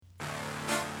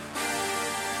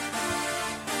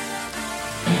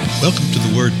Welcome to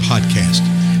the Word Podcast.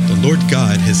 The Lord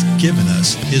God has given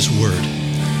us His Word.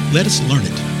 Let us learn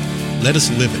it. Let us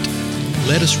live it.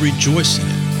 Let us rejoice in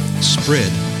it.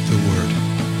 Spread the Word.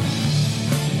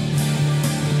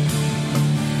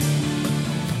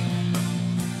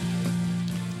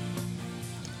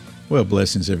 Well,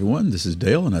 blessings, everyone. This is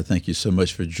Dale, and I thank you so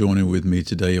much for joining with me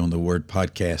today on the Word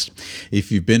Podcast.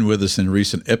 If you've been with us in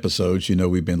recent episodes, you know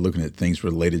we've been looking at things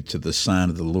related to the sign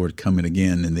of the Lord coming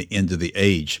again in the end of the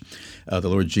age. The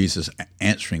Lord Jesus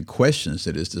answering questions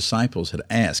that His disciples had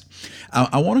asked.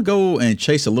 I want to go and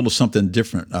chase a little something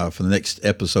different for the next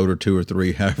episode or two or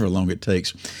three, however long it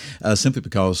takes, simply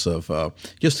because of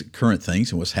just current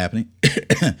things and what's happening.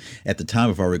 At the time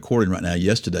of our recording right now,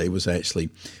 yesterday was actually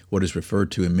what is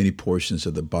referred to in many portions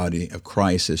of the body of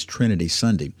Christ as Trinity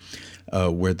Sunday,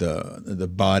 where the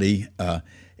body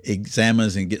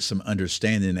examines and gets some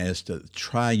understanding as to the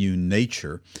triune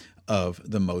nature of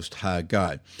the Most High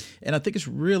God. And I think it's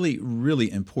really, really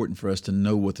important for us to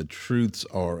know what the truths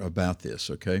are about this,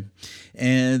 okay?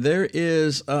 And there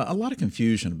is a lot of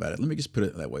confusion about it. Let me just put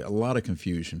it that way, a lot of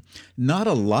confusion. Not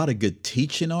a lot of good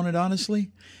teaching on it, honestly.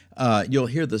 You'll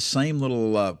hear the same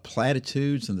little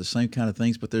platitudes and the same kind of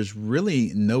things, but there's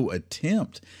really no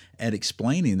attempt at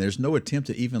explaining. There's no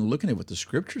attempt at even looking at what the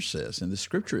Scripture says, and the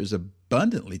Scripture is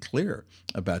abundantly clear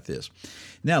about this.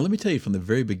 Now, let me tell you from the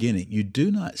very beginning, you do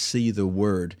not see the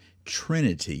word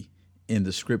Trinity in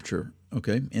the Scripture,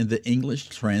 okay? In the English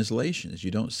translations, you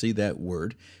don't see that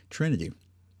word Trinity.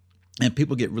 And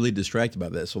people get really distracted by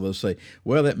that. So they'll say,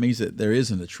 well, that means that there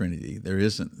isn't a Trinity. There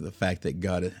isn't the fact that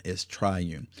God is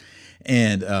triune.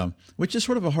 And which is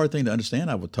sort of a hard thing to understand.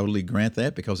 I would totally grant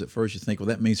that, because at first you think, well,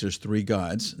 that means there's three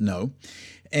gods. No.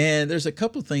 And there's a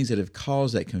couple of things that have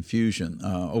caused that confusion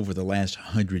over the last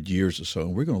 100 years or so.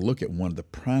 And we're going to look at one of the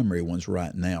primary ones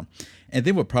right now. And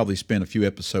then we'll probably spend a few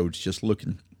episodes just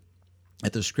looking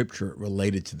at the Scripture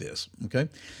related to this, okay?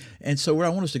 And so where I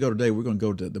want us to go today, we're going to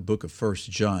go to the book of 1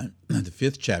 John, the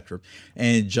 5th chapter.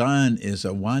 And John is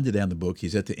winding down the book.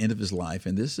 He's at the end of his life.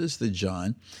 And this is the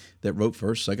John that wrote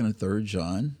 1st, 2nd, and 3rd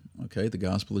John, okay? The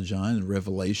Gospel of John and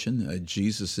Revelation.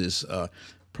 Jesus is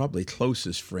probably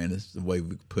closest friend, is the way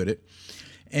we could put it.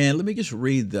 And let me just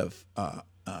read the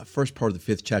first part of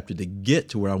the 5th chapter to get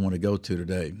to where I want to go to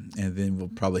today. And then we'll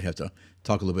probably have to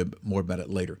talk a little bit more about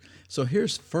it later. So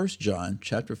here's 1 John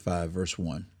chapter 5, verse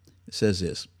 1. It says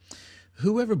this: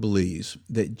 whoever believes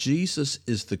that Jesus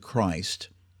is the Christ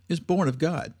is born of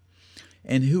God,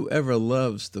 and whoever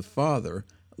loves the Father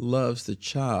loves the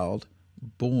child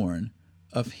born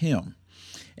of him.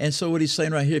 And so what he's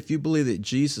saying right here, if you believe that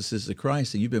Jesus is the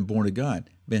Christ, then you've been born of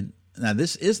God. Now,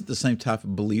 this isn't the same type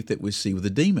of belief that we see with the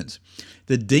demons.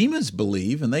 The demons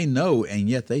believe, and they know, and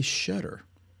yet they shudder.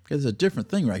 There's a different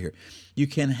thing right here. You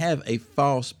can have a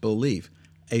false belief,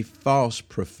 a false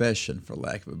profession, for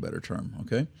lack of a better term,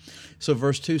 okay? So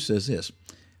verse 2 says this: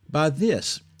 by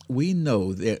this we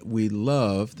know that we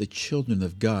love the children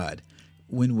of God,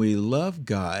 when we love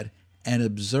God and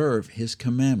observe His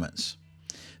commandments.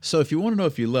 So if you want to know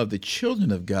if you love the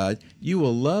children of God, you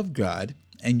will love God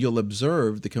and you'll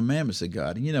observe the commandments of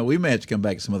God. And, you know, we may have to come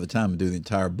back some other time and do the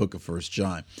entire book of 1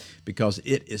 John, because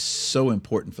it is so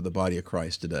important for the body of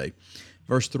Christ today.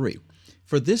 Verse 3,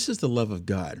 for this is the love of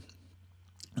God,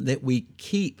 that we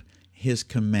keep His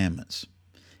commandments.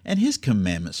 And His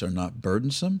commandments are not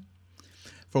burdensome.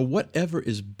 For whatever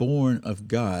is born of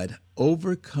God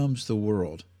overcomes the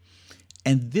world.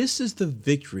 And this is the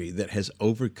victory that has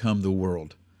overcome the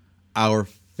world, our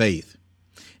faith.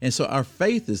 And so our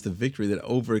faith is the victory that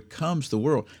overcomes the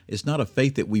world. It's not a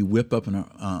faith that we whip up in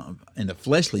the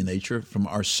fleshly nature from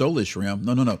our soulish realm.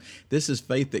 No. This is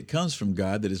faith that comes from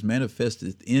God, that is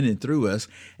manifested in and through us,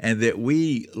 and that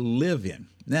we live in.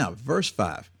 Now, verse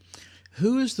 5,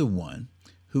 who is the one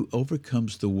who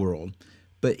overcomes the world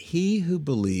but he who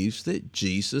believes that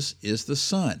Jesus is the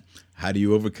Son? How do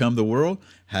you overcome the world?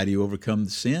 How do you overcome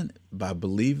the sin? By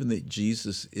believing that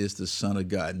Jesus is the Son of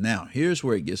God. Now, here's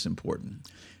where it gets important.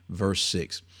 Verse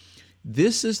 6,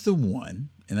 this is the one,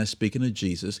 and I'm speaking of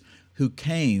Jesus, who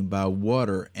came by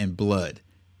water and blood,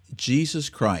 Jesus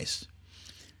Christ,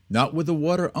 not with the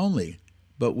water only,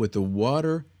 but with the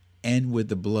water and with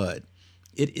the blood.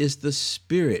 It is the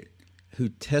Spirit who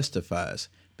testifies,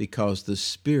 because the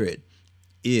Spirit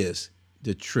is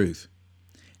the truth.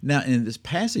 Now, in this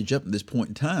passage up at this point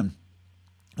in time,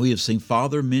 we have seen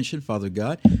Father mentioned, Father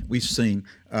God. We've seen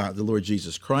the Lord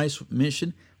Jesus Christ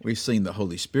mentioned. We've seen the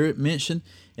Holy Spirit mentioned.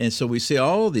 And so we see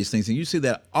all of these things, and you see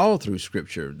that all through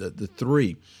Scripture, the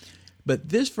three. But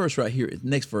this verse right here,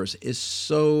 next verse, is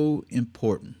so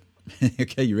important.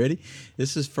 Okay, you ready?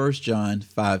 This is 1 John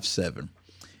 5:7.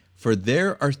 For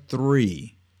there are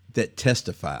three that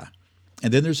testify.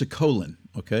 And then there's a colon,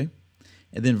 okay?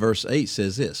 And then verse 8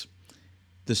 says this,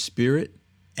 the Spirit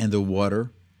and the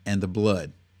water and the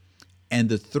blood, and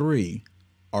the three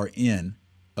are in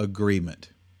agreement.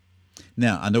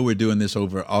 Now, I know we're doing this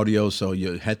over audio, so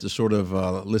you have to sort of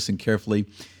listen carefully,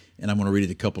 and I'm going to read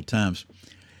it a couple times.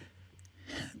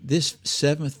 This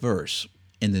seventh verse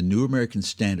in the New American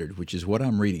Standard, which is what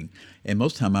I'm reading, and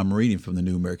most of the time I'm reading from the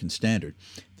New American Standard.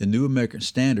 The New American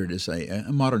Standard is a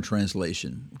modern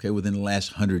translation, okay, within the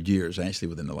last 100 years, actually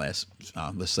within the last,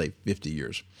 let's say, 50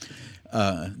 years,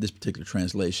 this particular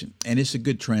translation. And it's a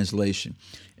good translation.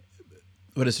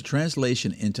 But it's a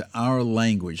translation into our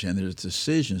language, and there's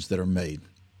decisions that are made.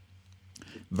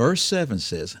 Verse 7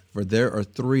 says, for there are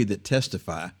three that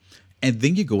testify. And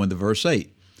then you go into verse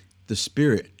 8, the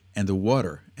Spirit and the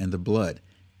water and the blood,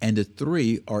 and the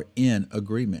three are in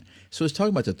agreement. So it's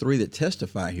talking about the three that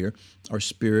testify here are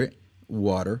Spirit,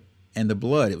 water, and the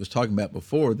blood. It was talking about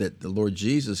before that the Lord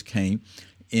Jesus came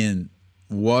in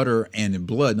water and in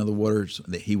blood. In other words,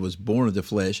 that he was born of the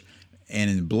flesh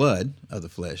and in blood of the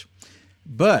flesh.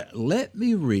 But let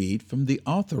me read from the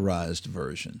Authorized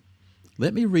Version.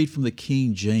 Let me read from the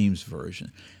King James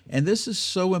Version. And this is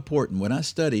so important. When I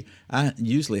study, I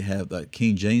usually have the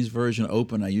King James Version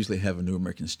open. I usually have a New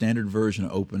American Standard Version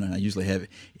open. And I usually have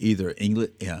either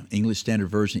English Standard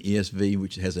Version, ESV,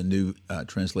 which has a new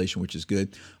translation, which is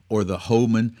good, or the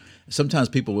Holman. Sometimes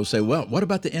people will say, well, what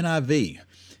about the NIV?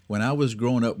 When I was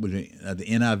growing up, with the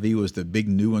NIV was the big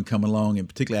new one coming along, and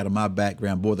particularly out of my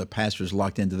background, boy, the pastor's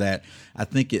locked into that. I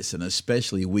think it's an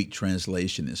especially weak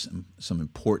translation in some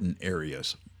important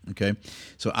areas, okay?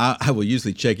 So I will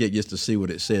usually check it just to see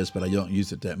what it says, but I don't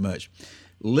use it that much.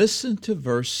 Listen to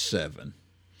verse 7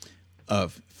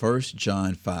 of 1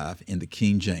 John 5 in the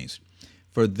King James.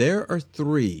 For there are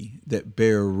three that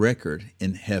bear record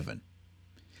in heaven.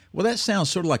 Well, that sounds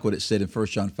sort of like what it said in 1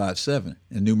 John 5:7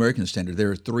 in the New American Standard.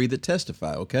 There are three that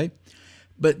testify, okay?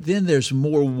 But then there's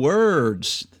more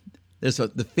words. There's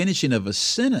the finishing of a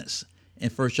sentence in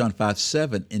 1 John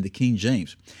 5:7 in the King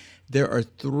James. There are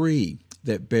three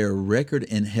that bear record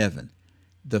in heaven,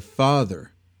 the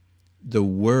Father, the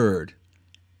Word,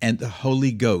 and the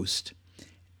Holy Ghost,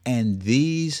 and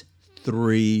these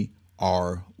three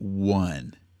are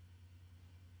one.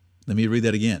 Let me read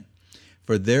that again.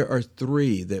 For there are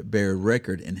three that bear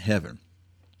record in heaven,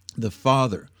 the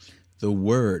Father, the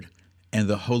Word, and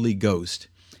the Holy Ghost,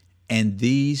 and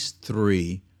these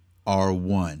three are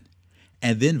one.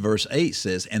 And then verse 8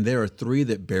 says, and there are three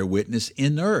that bear witness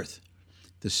in earth,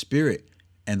 the Spirit,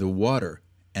 and the water,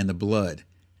 and the blood,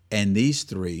 and these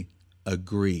three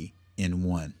agree in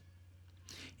one.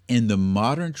 In the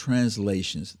modern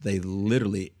translations, they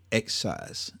literally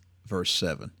excise verse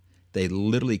 7. They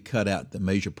literally cut out the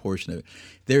major portion of it.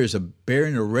 There is a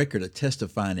bearing a record of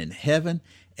testifying in heaven,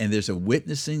 and there's a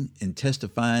witnessing and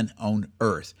testifying on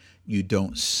earth. You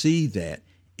don't see that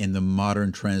in the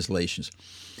modern translations.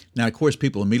 Now, of course,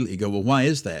 people immediately go, well, why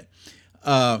is that?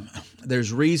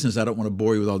 There's reasons. I don't want to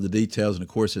bore you with all the details, and of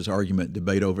course, there's argument,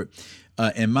 debate over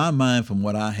it. In my mind, from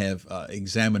what I have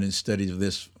examined and studied of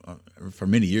this for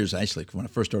many years, actually, when I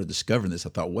first started discovering this, I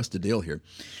thought, what's the deal here?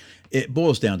 It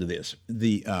boils down to this.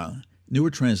 The newer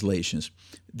translations,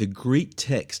 the Greek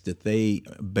text that they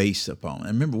base upon, and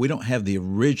remember, we don't have the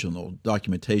original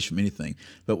documentation of anything,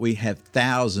 but we have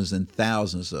thousands and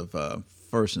thousands of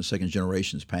first and second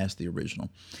generations past the original.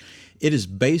 It is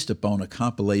based upon a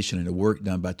compilation and a work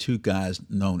done by two guys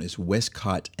known as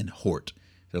Westcott and Hort.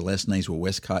 Their last names were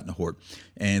Westcott and Hort,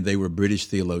 and they were British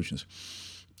theologians.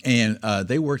 And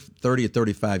they worked 30 or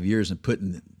 35 years in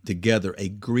putting together a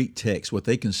Greek text, what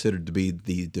they considered to be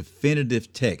the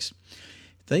definitive text.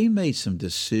 They made some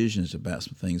decisions about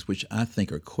some things which I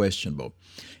think are questionable.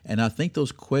 And I think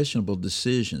those questionable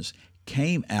decisions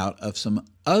came out of some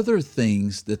other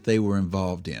things that they were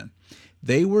involved in.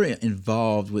 They were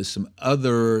involved with some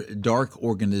other dark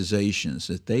organizations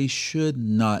that they should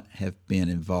not have been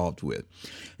involved with.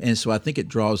 And so I think it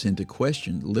draws into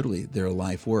question, literally, their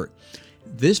life work.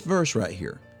 This verse right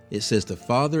here, it says the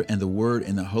Father and the Word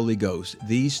and the Holy Ghost,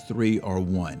 these three are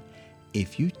one.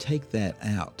 If you take that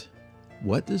out,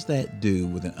 what does that do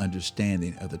with an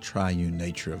understanding of the triune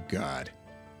nature of God?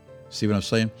 See what I'm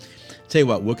saying? Tell you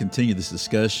what, we'll continue this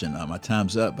discussion. My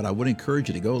time's up, but I would encourage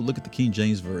you to go look at the King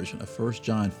James Version of 1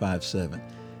 John 5:7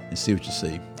 and see what you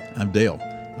see. I'm Dale.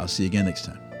 I'll see you again next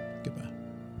time.